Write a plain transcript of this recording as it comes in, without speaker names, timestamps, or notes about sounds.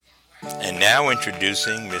And now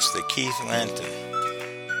introducing Mr. Keith Lanton.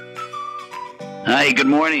 Hi, good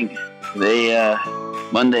morning. Today,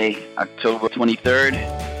 Monday, October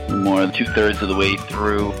 23rd. More than two-thirds of the way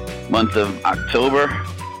through month of October,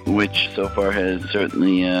 which so far has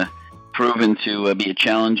certainly proven to be a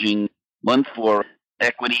challenging month for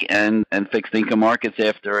equity and fixed income markets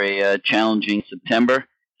after a challenging September.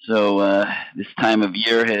 So this time of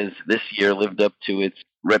year has this year lived up to its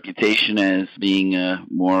reputation as being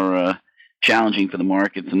more challenging for the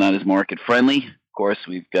markets and not as market friendly. Of course,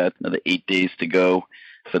 we've got another 8 days to go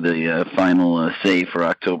for the final say for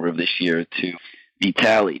October of this year to be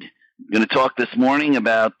tallied. I'm going to talk this morning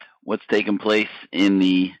about what's taken place in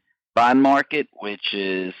the bond market, which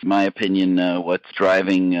is, in my opinion, what's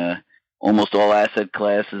driving almost all asset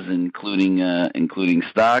classes, including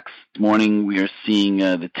stocks. This morning, we are seeing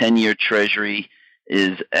the 10-year Treasury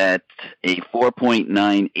is at a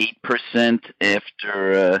 4.98%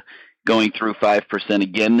 after going through 5%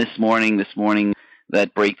 again this morning. This morning,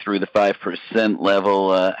 that breakthrough the 5%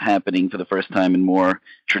 level happening for the first time in more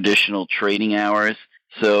traditional trading hours.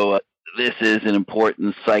 So this is an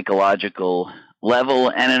important psychological level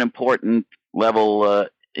and an important level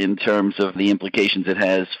in terms of the implications it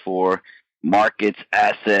has for markets,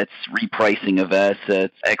 assets, repricing of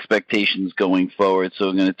assets, expectations going forward. So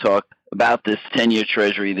I'm going to talk about this 10-year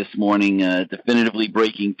Treasury this morning, definitively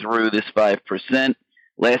breaking through this 5%.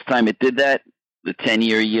 Last time it did that, the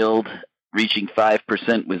 10-year yield reaching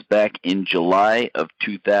 5% was back in July of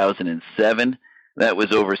 2007. That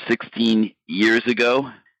was over 16 years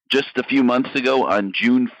ago. Just a few months ago, on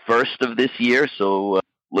June 1st of this year, so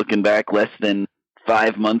looking back less than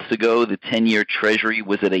 5 months ago, the 10-year Treasury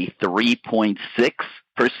was at a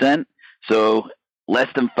 3.6%. So less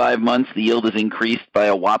than 5 months, the yield has increased by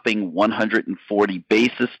a whopping 140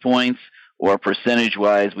 basis points, or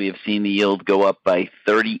percentage-wise, we have seen the yield go up by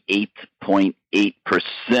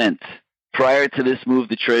 38.8%. Prior to this move,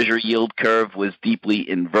 the Treasury yield curve was deeply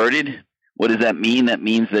inverted. What does that mean? That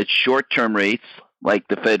means that short-term rates, like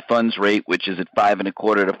the Fed funds rate, which is at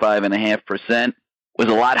 5.25% to 5.5%, was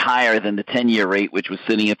a lot higher than the 10-year rate, which was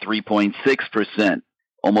sitting at 3.6%,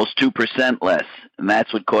 almost 2% less. And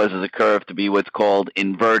that's what causes a curve to be what's called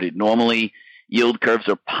inverted. Normally, yield curves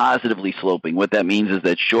are positively sloping. What that means is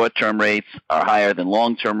that short-term rates are higher than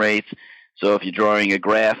long-term rates. So if you're drawing a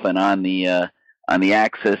graph, and on the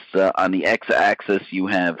axis, on the x-axis, you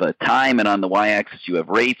have time, and on the y-axis, you have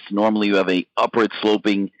rates. Normally, you have a upward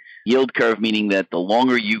sloping yield curve, meaning that the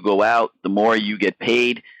longer you go out, the more you get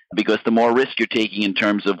paid, because the more risk you're taking in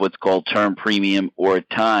terms of what's called term premium or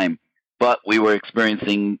time. But we were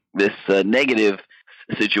experiencing this negative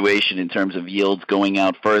situation in terms of yields going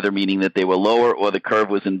out further, meaning that they were lower or the curve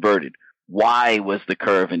was inverted. Why was the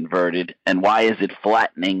curve inverted, and why is it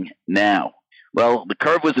flattening now? Well, the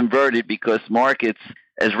curve was inverted because markets,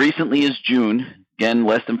 as recently as June, again,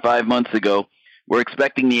 less than 5 months ago, were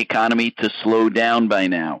expecting the economy to slow down by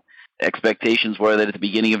now. Expectations were that at the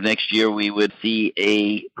beginning of next year, we would see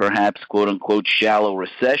a perhaps quote-unquote shallow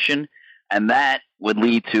recession, and that would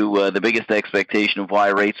lead to the biggest expectation of why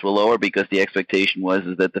rates were lower, because the expectation was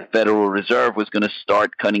that the Federal Reserve was going to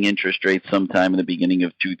start cutting interest rates sometime in the beginning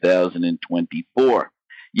of 2024.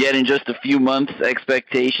 Yet in just a few months,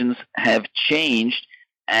 expectations have changed,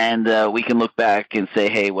 and we can look back and say,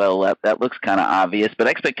 hey, well, that looks kind of obvious, but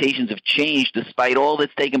expectations have changed despite all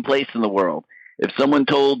that's taken place in the world. If someone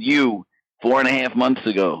told you 4.5 months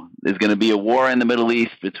ago there's going to be a war in the Middle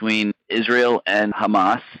East between Israel and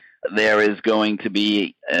Hamas, there is going to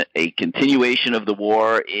be a continuation of the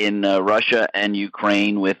war in Russia and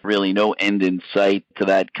Ukraine with really no end in sight to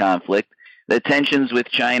that conflict, the tensions with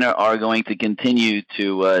China are going to continue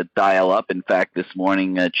to dial up. In fact, this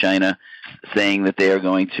morning, China saying that they are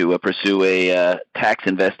going to pursue a tax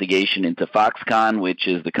investigation into Foxconn, which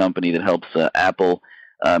is the company that helps Apple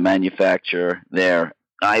manufacture their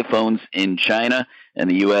iPhones in China, and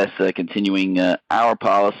the U.S. Continuing our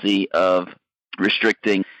policy of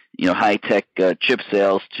restricting high-tech chip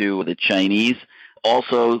sales to the Chinese.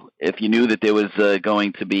 Also, if you knew that there was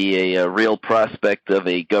going to be a real prospect of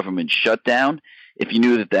a government shutdown, if you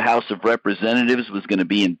knew that the House of Representatives was going to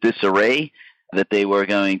be in disarray, that they were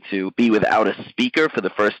going to be without a speaker for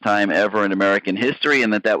the first time ever in American history,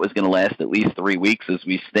 and that was going to last at least 3 weeks as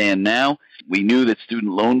we stand now. We knew that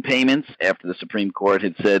student loan payments, after the Supreme Court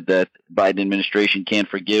had said that the Biden administration can't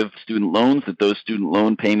forgive student loans, that those student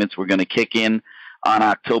loan payments were going to kick in on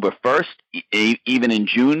October 1st, even in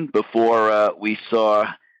June, before we saw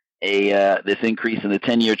this increase in the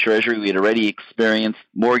 10-year Treasury. We had already experienced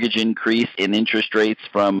mortgage increase in interest rates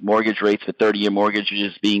from mortgage rates for 30-year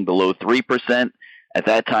mortgages being below 3%. At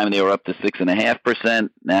that time, they were up to 6.5%.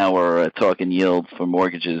 Now we're talking yields for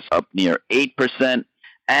mortgages up near 8%.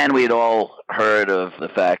 And we had all heard of the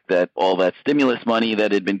fact that all that stimulus money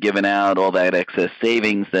that had been given out, all that excess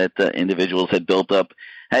savings that individuals had built up,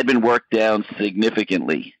 had been worked down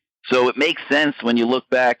significantly. So it makes sense when you look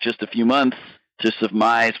back just a few months to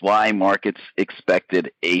surmise why markets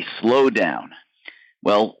expected a slowdown.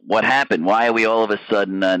 Well, what happened? Why are we all of a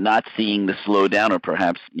sudden not seeing the slowdown? Or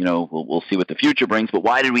perhaps, we'll see what the future brings. But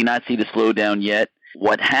why did we not see the slowdown yet?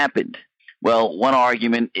 What happened? Well, one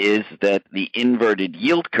argument is that the inverted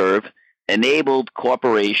yield curve enabled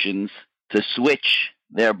corporations to switch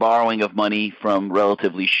their borrowing of money from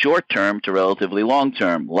relatively short-term to relatively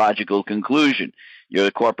long-term. Logical conclusion. You're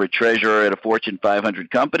the corporate treasurer at a Fortune 500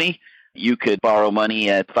 company. You could borrow money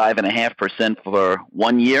at 5.5% for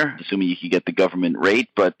 1 year, assuming you could get the government rate,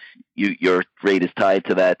 but your rate is tied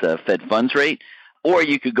to that Fed funds rate. Or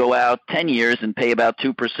you could go out 10 years and pay about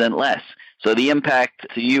 2% less. So the impact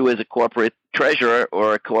to you as a corporate treasurer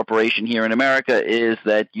or a corporation here in America is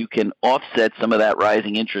that you can offset some of that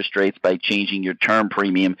rising interest rates by changing your term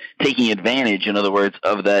premium, taking advantage, in other words,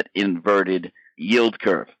 of that inverted yield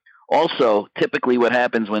curve. Also, typically what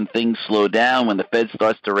happens when things slow down, when the Fed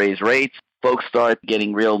starts to raise rates, folks start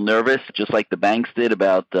getting real nervous, just like the banks did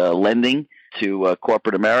about lending to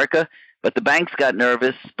corporate America. But the banks got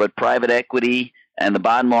nervous, but private equity and the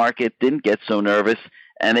bond market didn't get so nervous,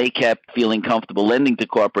 and they kept feeling comfortable lending to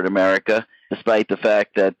corporate America, despite the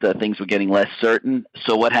fact that things were getting less certain.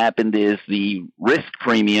 So what happened is the risk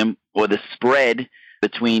premium, or the spread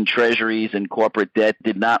between treasuries and corporate debt,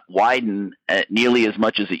 did not widen nearly as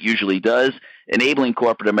much as it usually does, enabling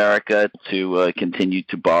corporate America to continue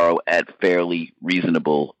to borrow at fairly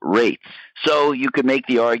reasonable rates. So you could make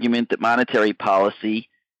the argument that monetary policy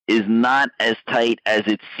is not as tight as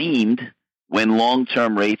it seemed when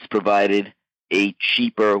long-term rates provided a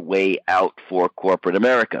cheaper way out for corporate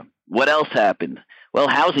America. What else happened? Well,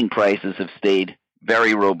 housing prices have stayed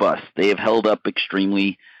very robust. They have held up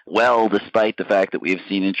extremely well, despite the fact that we have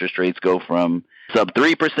seen interest rates go from sub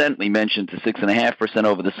 3%, we mentioned, to 6.5%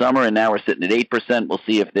 over the summer, and now we're sitting at 8%. We'll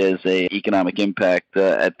see if there's an economic impact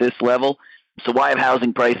at this level. So why have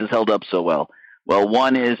housing prices held up so well? Well,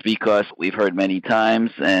 one is because we've heard many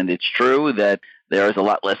times, and it's true, that there is a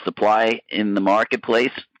lot less supply in the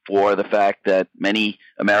marketplace, for the fact that many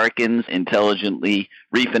Americans intelligently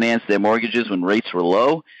refinanced their mortgages when rates were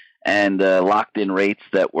low and locked in rates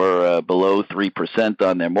that were below 3%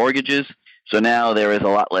 on their mortgages. So now there is a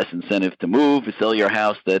lot less incentive to move, to sell your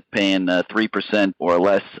house that's paying 3% or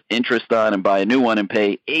less interest on, and buy a new one and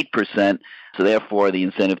pay 8%. So therefore, the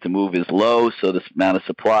incentive to move is low, so the amount of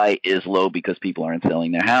supply is low because people aren't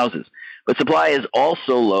selling their houses. But supply is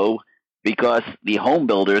also low because the home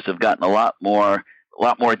builders have gotten a lot more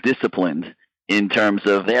disciplined in terms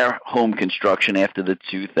of their home construction after the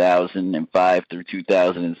 2005 through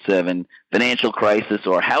 2007 financial crisis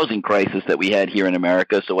or housing crisis that we had here in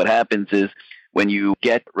America. So what happens is, when you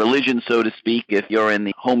get religion, so to speak, if you're in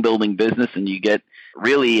the home building business and you get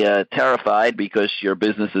really terrified because your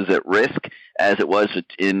business is at risk, as it was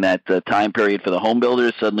in that time period for the home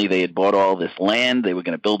builders, suddenly they had bought all this land, they were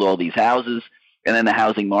going to build all these houses, and then the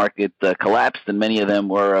housing market collapsed, and many of them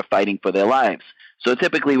were fighting for their lives. So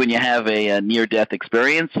typically when you have a near-death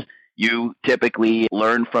experience, you typically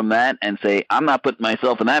learn from that and say, I'm not putting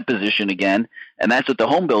myself in that position again. And that's what the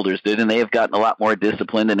home builders did, and they have gotten a lot more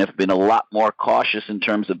disciplined and have been a lot more cautious in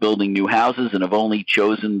terms of building new houses and have only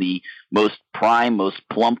chosen the most prime, most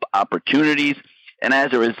plump opportunities. And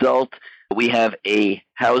as a result, we have a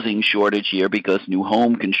housing shortage here because new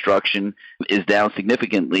home construction is down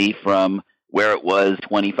significantly from where it was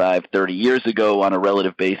 25, 30 years ago on a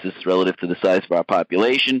relative basis, relative to the size of our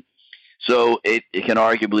population. So it can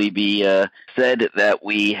arguably be said that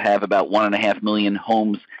we have about 1.5 million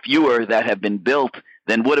homes fewer that have been built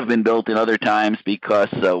than would have been built in other times because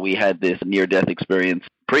we had this near-death experience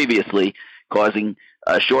previously, causing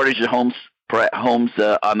a shortage of homes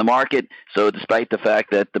on the market. So despite the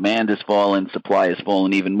fact that demand has fallen, supply has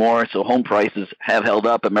fallen even more. So home prices have held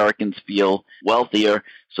up. Americans feel wealthier,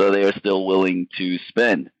 so they are still willing to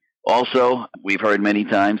spend. Also, we've heard many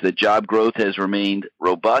times that job growth has remained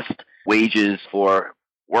robust. Wages for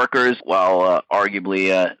workers, while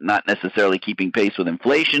arguably not necessarily keeping pace with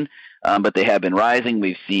inflation, but they have been rising.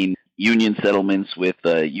 We've seen union settlements with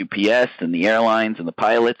UPS and the airlines and the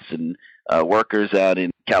pilots and workers out in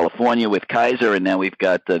California with Kaiser, and now we've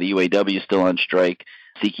got the UAW still on strike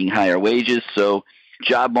seeking higher wages. So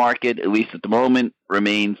job market, at least at the moment,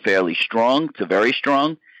 remains fairly strong to very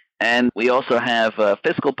strong. And we also have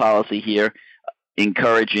fiscal policy here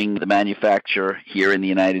encouraging the manufacture here in the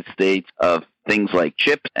United States of things like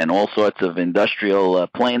chips and all sorts of industrial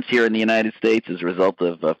plants here in the United States as a result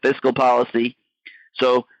of fiscal policy.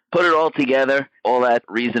 So put it all together, all that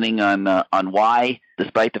reasoning on why,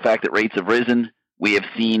 despite the fact that rates have risen, we have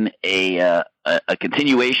seen a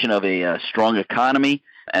continuation of a strong economy,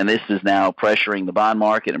 and this is now pressuring the bond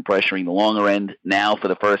market and pressuring the longer end now for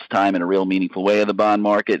the first time in a real meaningful way of the bond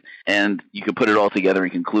market. And you can put it all together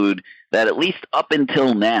and conclude that at least up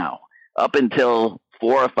until now, up until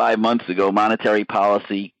 4 or 5 months ago, monetary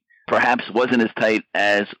policy perhaps wasn't as tight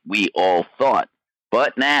as we all thought.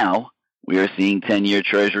 But now we are seeing 10-year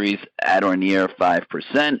treasuries at or near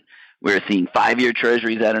 5%. We're seeing 5-year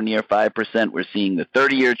treasuries at or near 5%. We're seeing the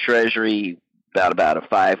 30-year treasury about a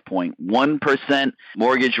 5.1%.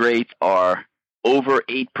 Mortgage rates are over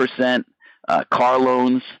 8%. Car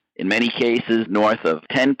loans, in many cases, north of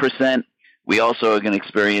 10%. We also are going to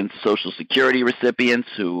experience Social Security recipients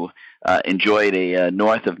who enjoyed a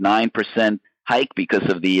north of 9% hike because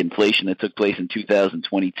of the inflation that took place in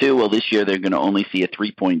 2022. Well, this year they're going to only see a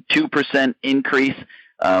 3.2% increase.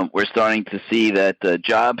 We're starting to see that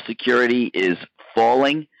job security is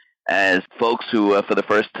falling as folks who, for the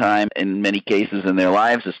first time in many cases in their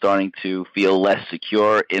lives, are starting to feel less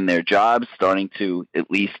secure in their jobs, starting to at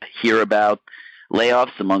least hear about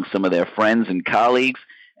layoffs among some of their friends and colleagues,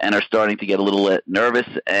 and are starting to get a little nervous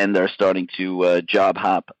and are starting to job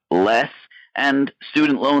hop less. And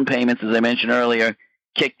student loan payments, as I mentioned earlier,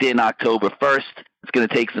 kicked in October 1st. It's going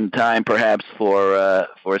to take some time perhaps for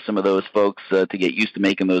some of those folks to get used to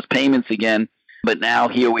making those payments again. But now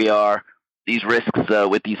here we are, these risks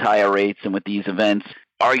with these higher rates and with these events,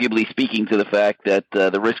 arguably speaking to the fact that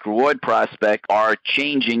the risk-reward prospects are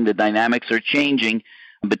changing, the dynamics are changing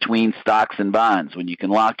between stocks and bonds. When you can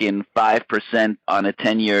lock in 5% on a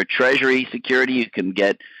 10-year Treasury security, you can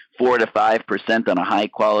get 4 to 5% on a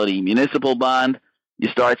high-quality municipal bond. You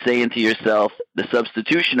start saying to yourself, the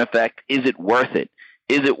substitution effect, is it worth it?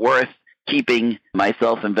 Is it worth keeping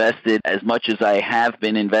myself invested as much as I have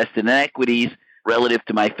been invested in equities relative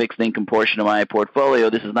to my fixed income portion of my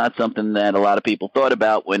portfolio? This is not something that a lot of people thought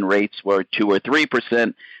about when rates were 2 or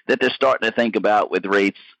 3%, that they're starting to think about with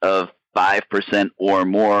rates of 5% or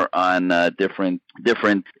more on different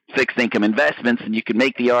fixed income investments. And you can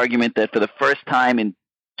make the argument that for the first time in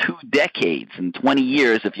 2 decades, in 20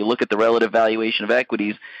 years, if you look at the relative valuation of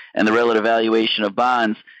equities and the relative valuation of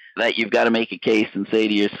bonds, that you've got to make a case and say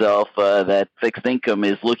to yourself that fixed income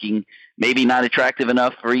is looking maybe not attractive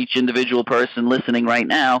enough for each individual person listening right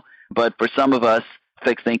now, but for some of us,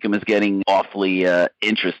 fixed income is getting awfully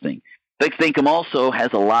interesting. Fixed income also has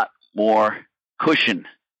a lot more cushion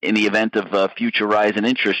in the event of a future rise in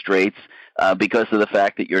interest rates because of the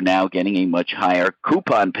fact that you're now getting a much higher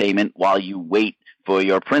coupon payment while you wait for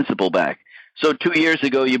your principal back. So 2 years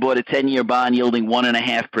ago, you bought a 10-year bond yielding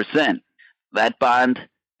 1.5%. That bond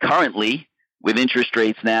currently, with interest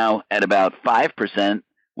rates now at about 5%,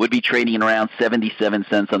 would be trading at around 77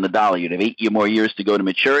 cents on the dollar. You'd have 8 more years to go to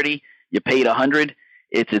maturity. You paid 100.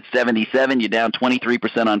 It's at 77. You're down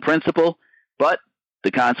 23% on principal. But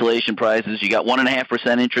the consolation prize is you got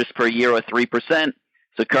 1.5% interest per year or 3%.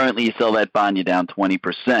 So currently you sell that bond, you're down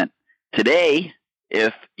 20%. Today,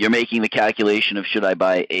 if you're making the calculation of should I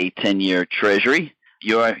buy a 10-year Treasury,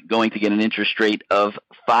 you're going to get an interest rate of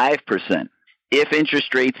 5%. If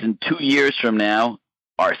interest rates in 2 years from now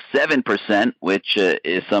are 7%, which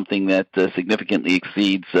is something that significantly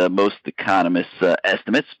exceeds most economists'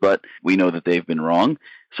 estimates, but we know that they've been wrong.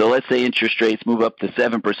 So let's say interest rates move up to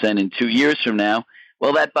 7% in 2 years from now.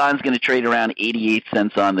 Well, that bond's going to trade around 88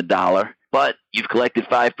 cents on the dollar. But you've collected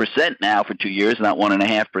 5% now for 2 years, not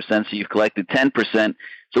 1.5%, so you've collected 10%.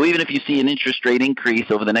 So even if you see an interest rate increase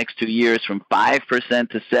over the next 2 years from 5%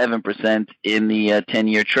 to 7% in the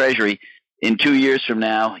 10-year Treasury, in 2 years from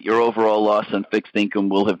now, your overall loss on fixed income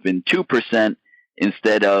will have been 2%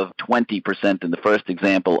 instead of 20% in the first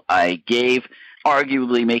example I gave,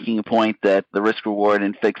 arguably making a point that the risk-reward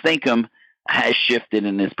in fixed income has shifted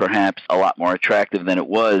and is perhaps a lot more attractive than it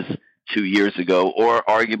was 2 years ago, or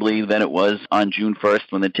arguably than it was on June 1st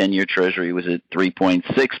when the 10-year Treasury was at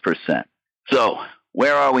 3.6%. So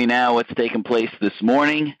where are we now? What's taken place this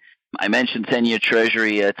morning? I mentioned 10-year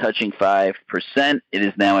Treasury touching 5%. It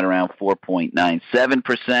is now at around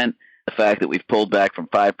 4.97%. The fact that we've pulled back from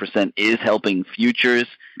 5% is helping futures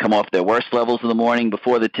come off their worst levels of the morning.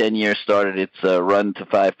 Before the 10-year started its run to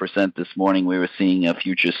 5% this morning, we were seeing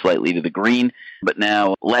futures slightly to the green, but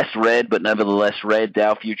now less red, but nevertheless red.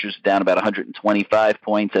 Dow futures down about 125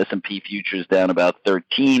 points. S&P futures down about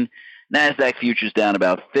 13. NASDAQ futures down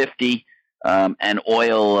about 50. And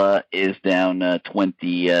oil is down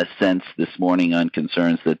 20 cents this morning on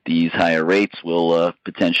concerns that these higher rates will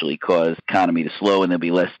potentially cause the economy to slow and there'll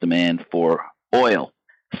be less demand for oil.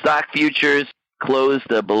 Stock futures closed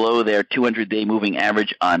below their 200-day moving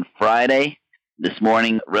average on Friday. This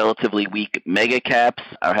morning, relatively weak mega caps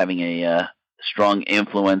are having a strong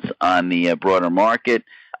influence on the broader market.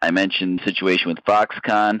 I mentioned the situation with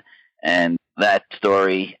Foxconn and that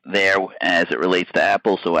story there as it relates to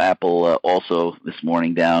Apple. So Apple also this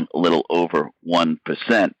morning down a little over 1%.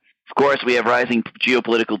 Of course, we have rising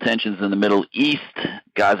geopolitical tensions in the Middle East.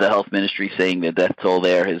 Gaza Health Ministry saying the death toll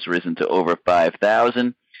there has risen to over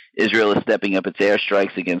 5,000. Israel is stepping up its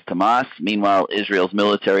airstrikes against Hamas. Meanwhile, Israel's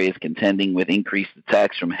military is contending with increased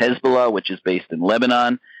attacks from Hezbollah, which is based in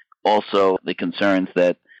Lebanon. Also, the concerns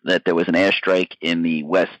that there was an airstrike in the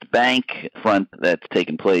West Bank front that's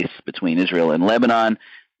taken place between Israel and Lebanon.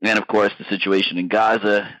 And, of course, the situation in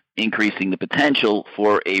Gaza, increasing the potential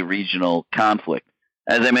for a regional conflict.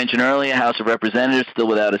 As I mentioned earlier, House of Representatives still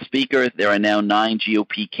without a speaker. There are now 9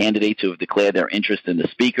 GOP candidates who have declared their interest in the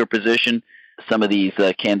speaker position. Some of these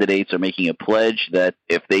candidates are making a pledge that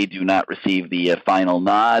if they do not receive the final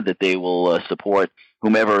nod, that they will support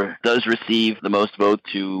whomever does receive the most vote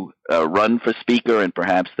to run for speaker, and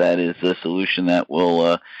perhaps that is a solution that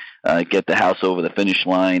will get the House over the finish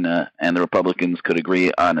line, and the Republicans could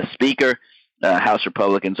agree on a speaker. House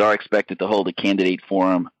Republicans are expected to hold a candidate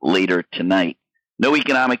forum later tonight. No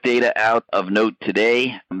economic data out of note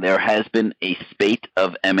today. There has been a spate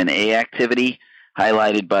of M&A activity,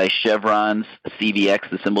 highlighted by Chevron's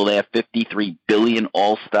CVX, the symbol there, $53 billion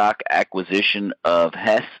all-stock acquisition of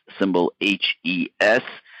Hess, symbol HES. It's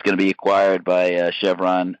going to be acquired by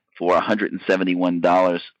Chevron for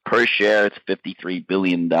 $171 per share. It's a $53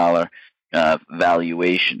 billion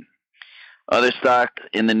valuation. Other stock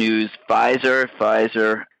in the news, Pfizer,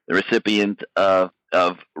 the recipient of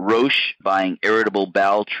Roche buying irritable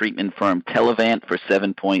bowel treatment firm Televant for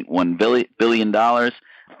 $7.1 billion.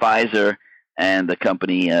 Pfizer and the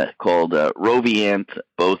company called Roviant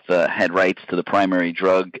both had rights to the primary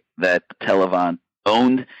drug that Televant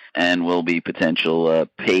owned and will be potential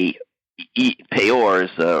payors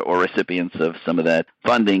or recipients of some of that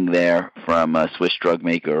funding there from Swiss drug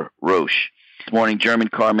maker Roche. This morning, German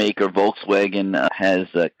car maker Volkswagen has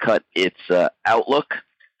cut its outlook.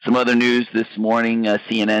 Some other news this morning,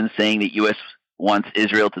 CNN saying that U.S. wants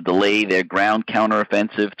Israel to delay their ground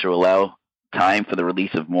counteroffensive to allow time for the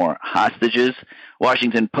release of more hostages.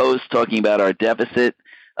 Washington Post talking about our deficit.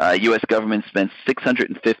 U.S. government spent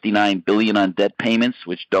 $659 billion on debt payments,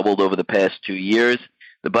 which doubled over the past 2 years.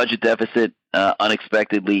 The budget deficit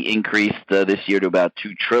unexpectedly increased this year to about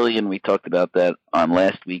 $2 trillion. We talked about that on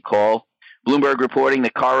last week's call. Bloomberg reporting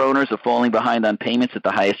that car owners are falling behind on payments at the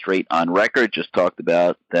highest rate on record. Just talked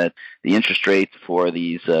about that the interest rates for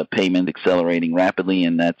these payments accelerating rapidly,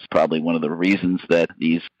 and that's probably one of the reasons that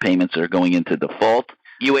these payments are going into default.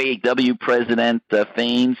 UAW President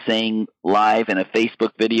Fain saying live in a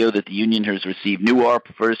Facebook video that the union has received new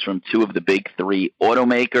offers from 2 of the big 3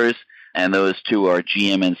 automakers, and those 2 are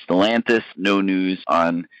GM and Stellantis. No news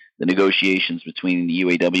on the negotiations between the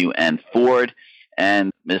UAW and Ford.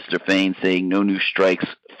 And Mr. Fain saying no new strikes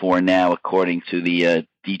for now, according to the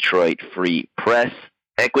Detroit Free Press.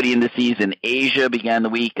 Equity indices in Asia began the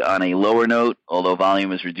week on a lower note, although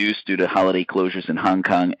volume is reduced due to holiday closures in Hong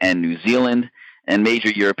Kong and New Zealand. And major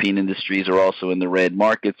European industries are also in the red.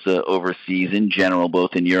 Markets overseas in general,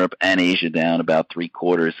 both in Europe and Asia, down about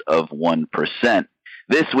 0.75%.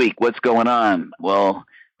 This week, what's going on? Well,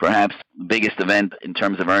 perhaps the biggest event in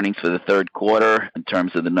terms of earnings for the third quarter, in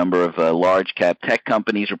terms of the number of large-cap tech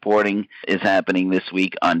companies reporting, is happening this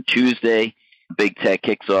week on Tuesday. Big Tech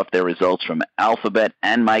kicks off their results from Alphabet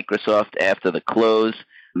and Microsoft after the close.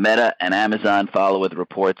 Meta and Amazon follow with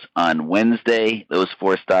reports on Wednesday. Those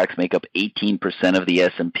 4 stocks make up 18% of the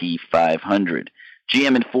S&P 500.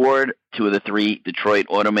 GM and Ford, 2 of the 3 Detroit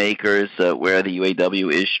automakers where the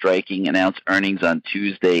UAW is striking, announced earnings on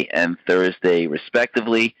Tuesday and Thursday,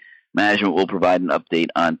 respectively. Management will provide an update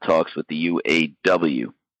on talks with the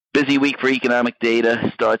UAW. Busy week for economic data.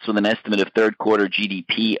 Starts with an estimate of third quarter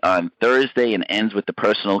GDP on Thursday and ends with the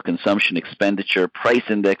Personal Consumption Expenditure Price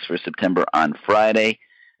Index for September on Friday.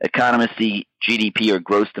 Economists see GDP, or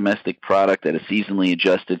gross domestic product, at a seasonally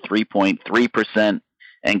adjusted 3.3%,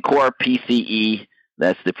 and core PCE,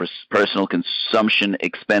 that's the Personal Consumption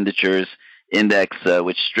Expenditures Index,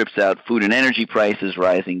 which strips out food and energy prices,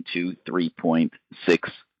 rising to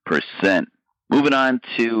 3.6%. Moving on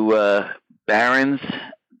to Barron's,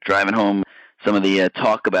 driving home some of the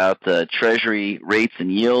talk about Treasury rates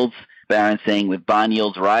and yields. Barron's saying with bond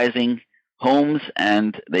yields rising, homes,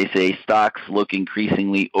 and they say stocks look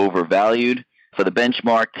increasingly overvalued. For the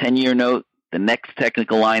benchmark 10-year note, the next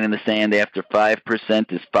technical line in the sand after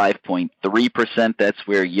 5% is 5.3%. That's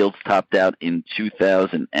where yields topped out in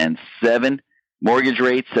 2007. Mortgage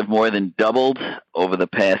rates have more than doubled over the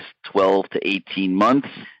past 12 to 18 months,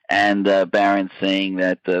 and Barron's saying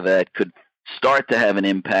that that could start to have an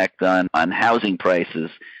impact on housing prices.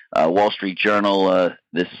 Wall Street Journal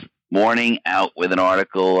this morning out with an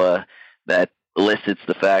article that elicits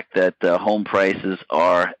the fact that home prices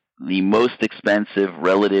are the most expensive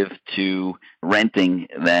relative to renting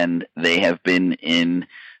than they have been in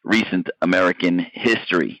recent American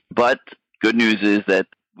history. But good news is that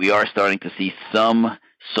we are starting to see some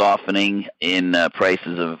softening in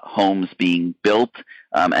prices of homes being built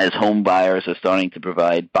as home buyers are starting to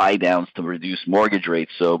provide buy downs to reduce mortgage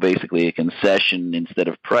rates. So basically a concession instead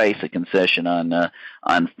of price, a concession on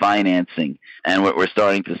financing. And what we're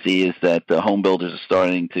starting to see is that home builders are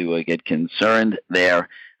starting to get concerned. Their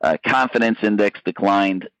confidence index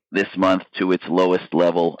declined this month to its lowest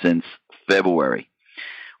level since February.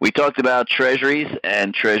 We talked about treasuries,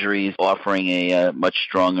 and treasuries offering a much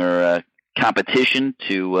stronger competition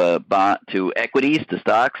to equities, to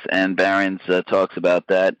stocks, and Barron's talks about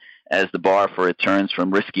that as the bar for returns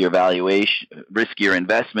from riskier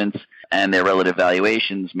investments and their relative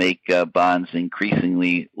valuations make bonds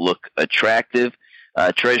increasingly look attractive.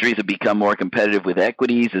 Treasuries have become more competitive with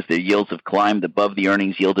equities as their yields have climbed above the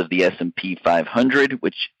earnings yield of the S&P 500,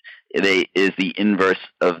 which is the inverse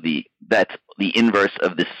of the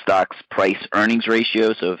stock's price earnings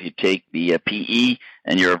ratio. So if you take the PE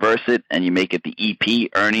and you reverse it and you make it the EP,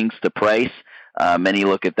 earnings to price, many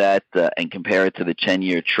look at that and compare it to the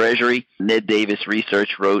 10-year Treasury. Ned Davis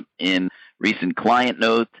Research wrote in recent client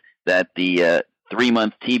note that the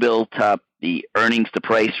 3-month T-bill topped the earnings to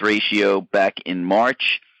price ratio back in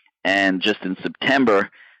March, and just in September,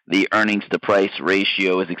 the earnings to price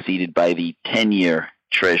ratio is exceeded by the 10-year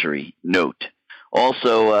Treasury note.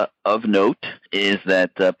 Also of note is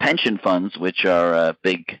that pension funds, which are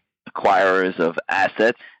big acquirers of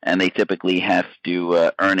assets, and they typically have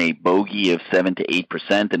to earn a bogey of 7 to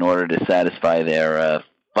 8% in order to satisfy their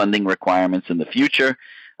funding requirements in the future,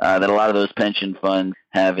 that a lot of those pension funds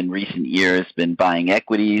have in recent years been buying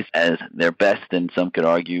equities as their best, and some could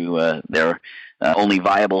argue their only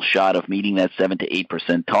viable shot of meeting that 7 to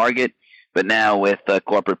 8% target. But now with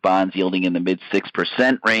corporate bonds yielding in the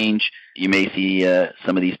mid-6% range, you may see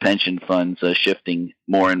some of these pension funds shifting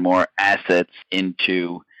more and more assets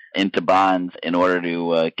into bonds in order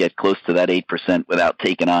to get close to that 8% without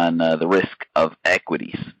taking on the risk of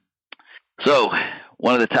equities. So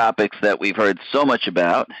one of the topics that we've heard so much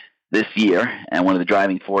about this year, and one of the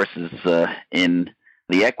driving forces in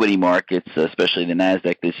the equity markets, especially the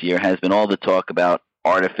NASDAQ this year, has been all the talk about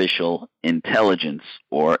artificial intelligence,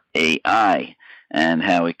 or AI, and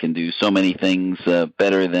how it can do so many things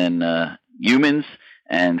better than humans,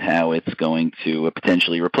 and how it's going to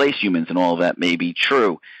potentially replace humans, and all of that may be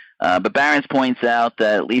true. But Barron's points out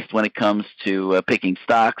that at least when it comes to picking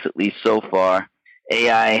stocks, at least so far,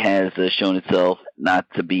 AI has shown itself not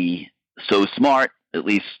to be so smart, at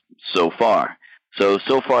least so far. So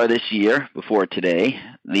far this year, before today,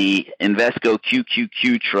 the Invesco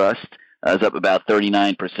QQQ Trust is up about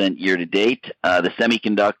 39% year to date. The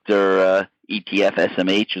semiconductor ETF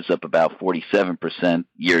SMH is up about 47%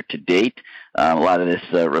 year to date. A lot of this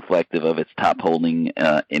reflective of its top holding,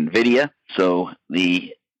 NVIDIA. So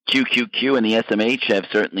the QQQ and the SMH have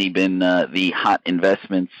certainly been the hot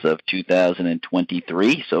investments of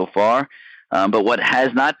 2023 so far. But what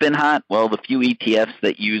has not been hot? Well, the few ETFs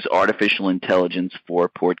that use artificial intelligence for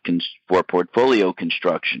portfolio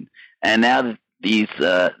construction. And now that these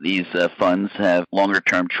funds have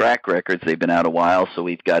longer-term track records, they've been out a while, so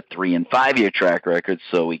we've got 3 and 5 year track records,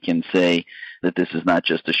 so we can say that this is not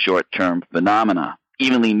just a short-term phenomena.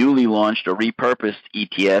 Even the newly launched or repurposed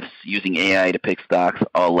ETFs using AI to pick stocks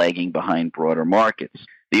are lagging behind broader markets.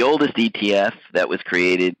 The oldest ETF that was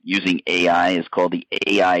created using AI is called the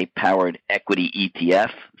AI-Powered Equity ETF.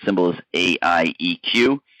 Symbol is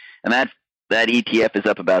AIEQ. And that ETF is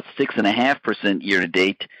up about 6.5% year to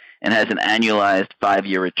date and has an annualized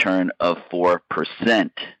 5-year return of 4%.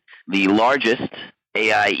 The largest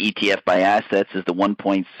AI ETF by assets is the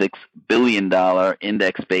 $1.6 billion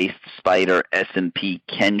index-based SPDR S&P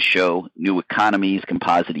Kensho New Economies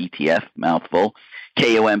Composite ETF, mouthful,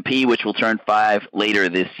 KOMP, which will turn 5 later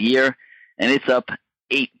this year, and it's up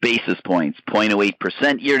 8 basis points,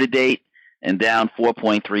 0.08% year to date, and down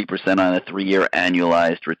 4.3% on a 3-year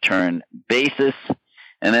annualized return basis.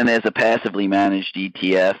 And then there's a passively managed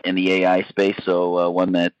ETF in the AI space, so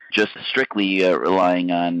one that just strictly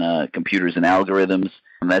relying on computers and algorithms.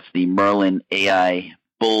 And that's the Merlin AI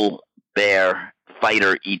Bull Bear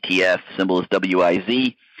Fighter ETF, symbol is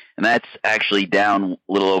WIZ. And that's actually down a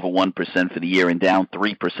little over 1% for the year and down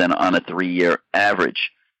 3% on a 3-year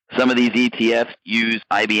average. Some of these ETFs use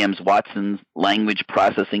IBM's Watson's language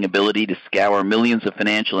processing ability to scour millions of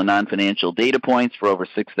financial and non-financial data points for over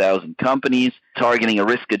 6,000 companies, targeting a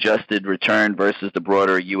risk-adjusted return versus the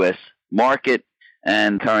broader U.S. market.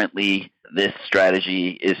 And currently, this strategy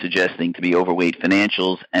is suggesting to be overweight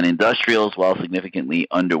financials and industrials while significantly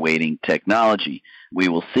underweighting technology. We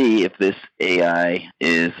will see if this AI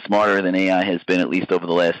is smarter than AI has been at least over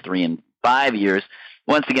the last 3 and 5 years,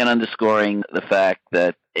 once again underscoring the fact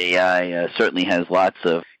that AI certainly has lots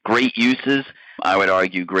of great uses. I would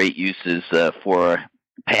argue great uses for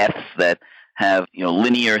paths that have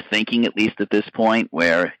linear thinking, at least at this point,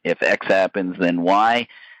 where if X happens, then Y,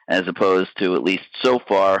 as opposed to, at least so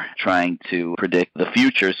far, trying to predict the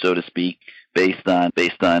future, so to speak, based on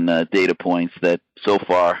data points that so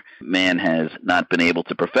far man has not been able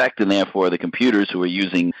to perfect, and therefore the computers who are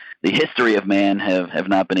using the history of man have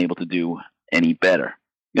not been able to do any better.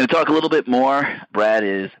 I'm going to talk a little bit more. Brad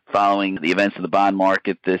is following the events of the bond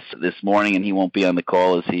market this morning, and he won't be on the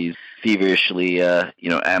call as he's feverishly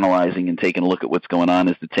analyzing and taking a look at what's going on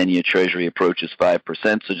as the 10-year Treasury approaches 5%.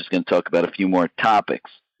 So just going to talk about a few more topics.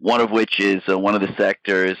 One of which is one of the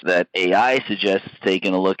sectors that AI suggests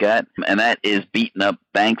taking a look at, and that is beaten up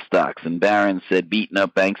bank stocks. And Barron said beaten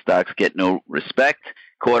up bank stocks get no respect.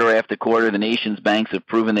 Quarter after quarter, the nation's banks have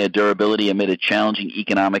proven their durability amid a challenging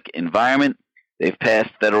economic environment. They've passed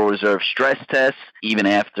Federal Reserve stress tests, even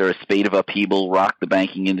after a spate of upheaval rocked the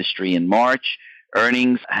banking industry in March.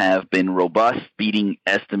 Earnings have been robust, beating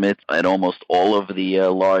estimates at almost all of the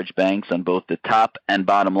large banks on both the top and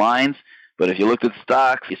bottom lines. But if you looked at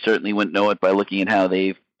stocks, you certainly wouldn't know it by looking at how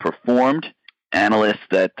they've performed. Analysts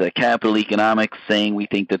at Capital Economics saying we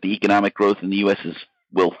think that the economic growth in the U.S.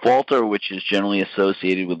 will falter, which is generally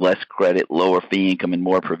associated with less credit, lower fee income, and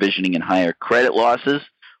more provisioning and higher credit losses.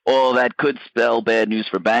 All that could spell bad news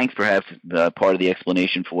for banks, perhaps part of the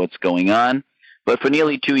explanation for what's going on. But for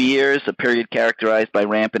nearly 2 years, a period characterized by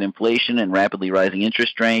rampant inflation and rapidly rising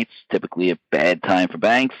interest rates, typically a bad time for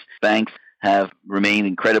banks, banks have remained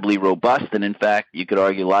incredibly robust, and in fact, you could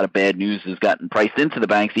argue a lot of bad news has gotten priced into the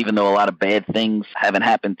banks, even though a lot of bad things haven't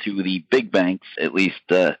happened to the big banks, at least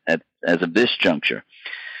as of this juncture.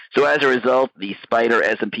 So as a result, the Spider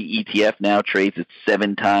S&P ETF now trades at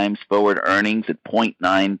 7 times forward earnings at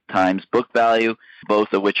 0.9 times book value,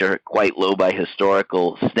 both of which are quite low by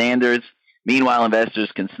historical standards. Meanwhile,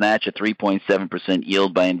 investors can snatch a 3.7%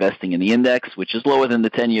 yield by investing in the index, which is lower than the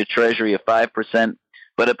 10-year Treasury of 5%,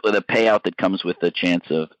 but with a payout that comes with a chance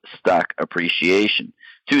of stock appreciation.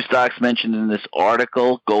 2 stocks mentioned in this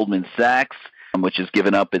article, Goldman Sachs, which has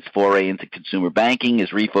given up its foray into consumer banking,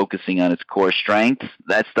 is refocusing on its core strengths.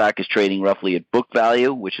 That stock is trading roughly at book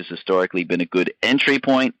value, which has historically been a good entry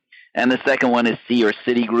point. And the second one is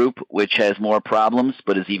Citigroup, which has more problems,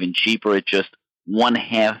 but is even cheaper at just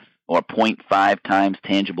 1/2 or 0.5 times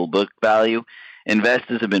tangible book value.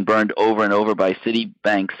 Investors have been burned over and over by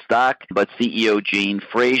Citibank stock, but CEO Jane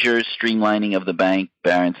Frazier's streamlining of the bank,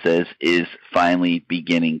 Barron says, is finally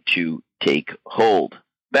beginning to take hold.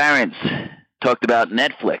 Barron's talked about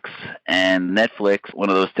Netflix, and Netflix, one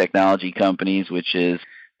of those technology companies which has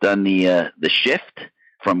done the shift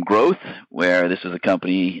from growth, where this is a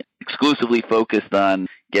company exclusively focused on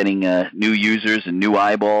getting new users and new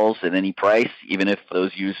eyeballs at any price, even if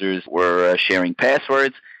those users were sharing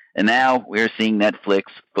passwords. And now we're seeing Netflix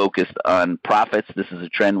focused on profits. This is a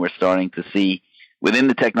trend we're starting to see within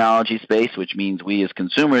the technology space, which means we as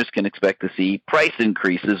consumers can expect to see price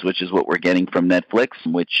increases, which is what we're getting from Netflix,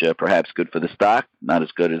 which perhaps good for the stock, not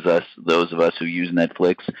as good as those of us who use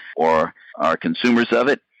Netflix or are consumers of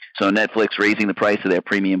it. So Netflix raising the price of their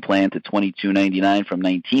premium plan to $22.99 from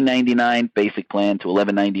 $19.99, basic plan to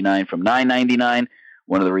 $11.99 from $9.99.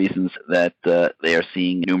 One of the reasons that they are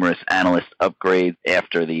seeing numerous analyst upgrades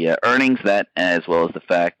after the earnings, that as well as the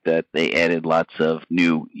fact that they added lots of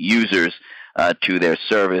new users to their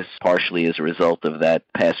service, partially as a result of that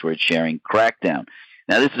password sharing crackdown.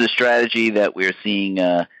 Now, this is a strategy that we're seeing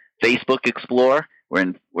Facebook explore.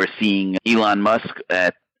 We're seeing Elon Musk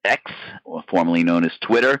at X, or formerly known as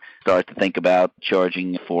Twitter, start to think about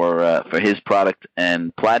charging for his product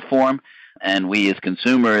and platform. And we as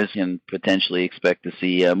consumers can potentially expect to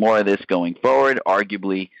see more of this going forward.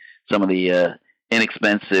 Arguably, some of the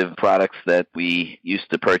inexpensive products that we used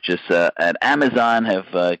to purchase at Amazon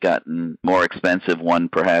have gotten more expensive, one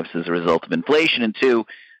perhaps as a result of inflation, and two,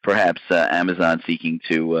 perhaps Amazon seeking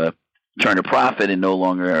to turn a profit and no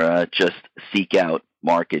longer just seek out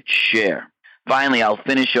market share. Finally, I'll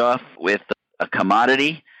finish off with a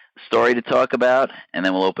commodity story to talk about, and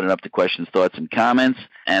then we'll open it up to questions, thoughts, and comments.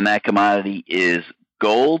 And that commodity is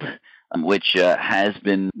gold, which has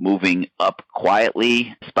been moving up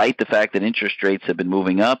quietly, despite the fact that interest rates have been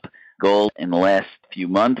moving up. Gold in the last few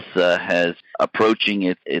months has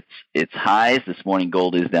approaching its highs. This morning,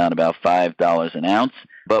 gold is down about $5 an ounce.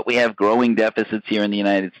 But we have growing deficits here in the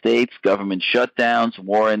United States, government shutdowns,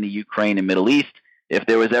 war in the Ukraine and Middle East. If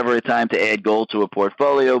there was ever a time to add gold to a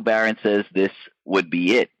portfolio, Barron says this would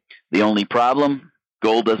be it. The only problem,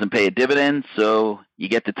 gold doesn't pay a dividend, so you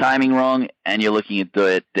get the timing wrong and you're looking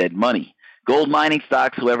at dead money. Gold mining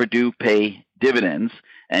stocks, however, do pay dividends,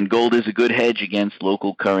 and gold is a good hedge against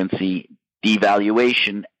local currency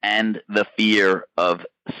devaluation and the fear of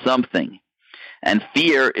something. And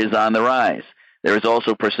fear is on the rise. There is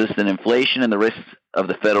also persistent inflation and the risks of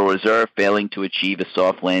the Federal Reserve failing to achieve a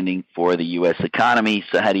soft landing for the U.S. economy.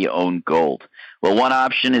 So how do you own gold? Well, one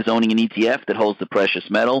option is owning an ETF that holds the precious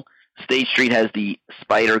metal. State Street has the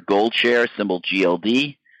Spider Gold Share, symbol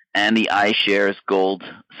GLD, and the iShares Gold,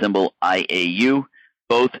 symbol IAU.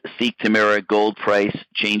 Both seek to mirror gold price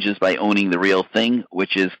changes by owning the real thing,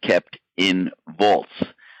 which is kept in vaults.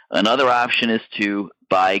 Another option is to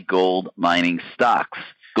buy gold mining stocks.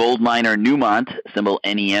 Gold miner Newmont, symbol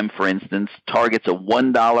NEM for instance, targets a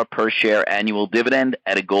 $1 per share annual dividend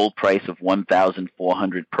at a gold price of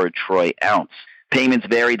 $1,400 per troy ounce. Payments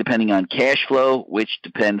vary depending on cash flow, which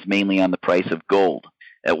depends mainly on the price of gold.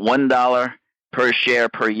 At $1 per share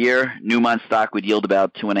per year, Newmont stock would yield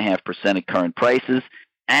about 2.5% at current prices,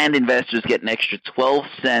 and investors get an extra 12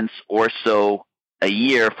 cents or so a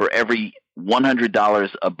year for every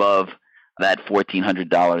 $100 above that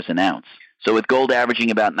 $1,400 an ounce. So with gold averaging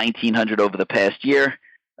about $1,900 over the past year,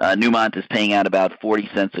 Newmont is paying out about 40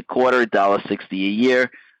 cents a quarter, $1.60 a year,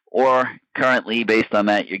 or currently, based on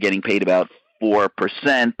that, you're getting paid about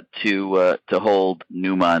 4% to hold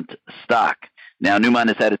Newmont stock. Now, Newmont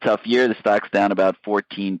has had a tough year. The stock's down about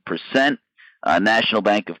 14%. National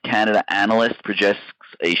Bank of Canada analyst projects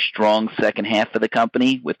a strong second half of the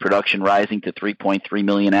company, with production rising to 3.3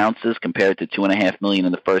 million ounces compared to 2.5 million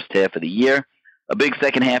in the first half of the year. A big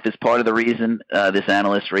second half is part of the reason this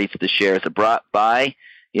analyst rates the share as a buy.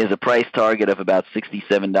 He has a price target of about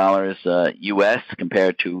 $67 U.S.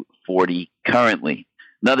 compared to $40 currently.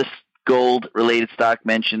 Another gold-related stock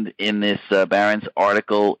mentioned in this Barron's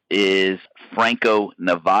article is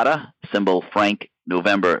Franco-Nevada, symbol Frank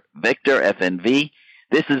November Victor, FNV.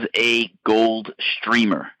 This is a gold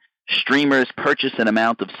streamer. Streamers purchase an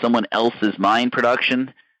amount of someone else's mine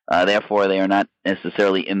production. Therefore, they are not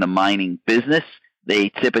necessarily in the mining business. They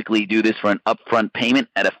typically do this for an upfront payment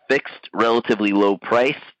at a fixed, relatively low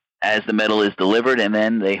price as the metal is delivered, and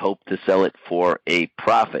then they hope to sell it for a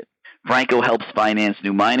profit. Franco helps finance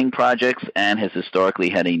new mining projects and has historically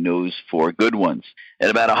had a nose for good ones.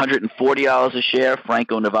 At about $140 a share,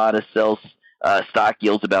 Franco-Nevada sells stock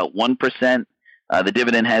yields about 1%. The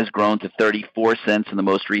dividend has grown to 34 cents in the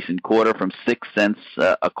most recent quarter from 6 cents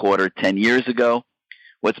a quarter 10 years ago.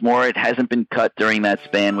 What's more, it hasn't been cut during that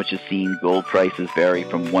span, which has seen gold prices vary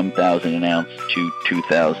from $1,000 an ounce to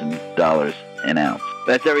 $2,000 an ounce.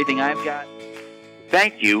 That's everything I've got.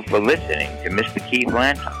 Thank you for listening to Mr. Keith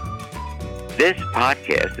Lanton. This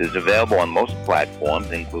podcast is available on most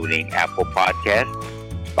platforms, including Apple Podcasts,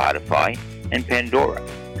 Spotify, and Pandora.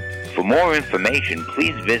 For more information,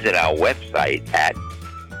 please visit our website at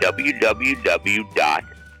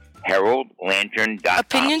www.heraldlantern.com.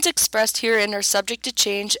 Opinions expressed herein are subject to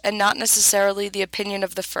change and not necessarily the opinion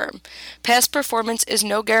of the firm. Past performance is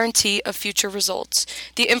no guarantee of future results.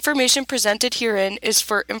 The information presented herein is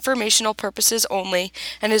for informational purposes only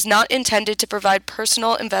and is not intended to provide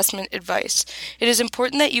personal investment advice. It is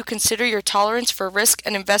important that you consider your tolerance for risk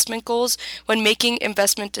and investment goals when making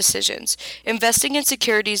investment decisions. Investing in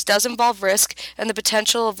securities does involve risk and the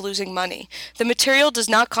potential of losing money. The material does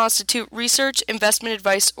not constitute research, investment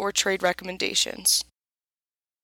advice, or trade recommendations.